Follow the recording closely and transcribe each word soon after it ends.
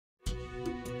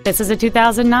This is a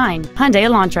 2009 Hyundai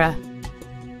Elantra.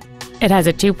 It has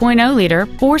a 2.0-liter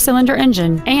four-cylinder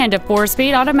engine and a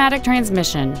 4-speed automatic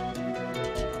transmission.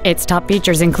 Its top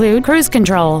features include cruise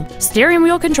control, steering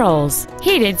wheel controls,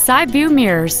 heated side view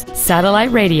mirrors,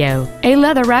 satellite radio, a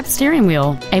leather-wrapped steering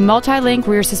wheel, a multi-link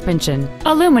rear suspension,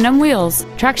 aluminum wheels,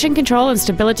 traction control and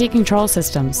stability control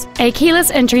systems, a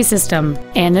keyless entry system,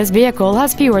 and this vehicle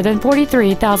has fewer than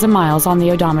 43,000 miles on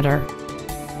the odometer.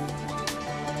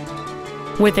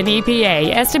 With an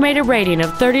EPA estimated rating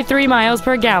of 33 miles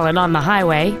per gallon on the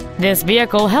highway, this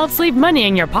vehicle helps leave money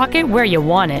in your pocket where you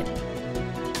want it.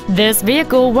 This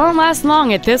vehicle won't last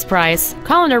long at this price.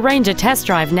 Call and arrange a test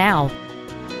drive now.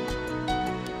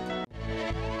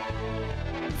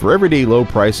 For everyday low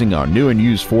pricing on new and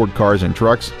used Ford cars and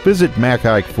trucks, visit Mac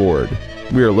Haik Ford.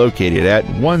 We are located at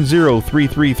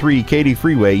 10333 Katy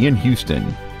Freeway in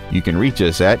Houston. You can reach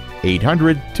us at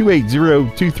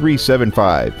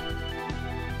 800-280-2375.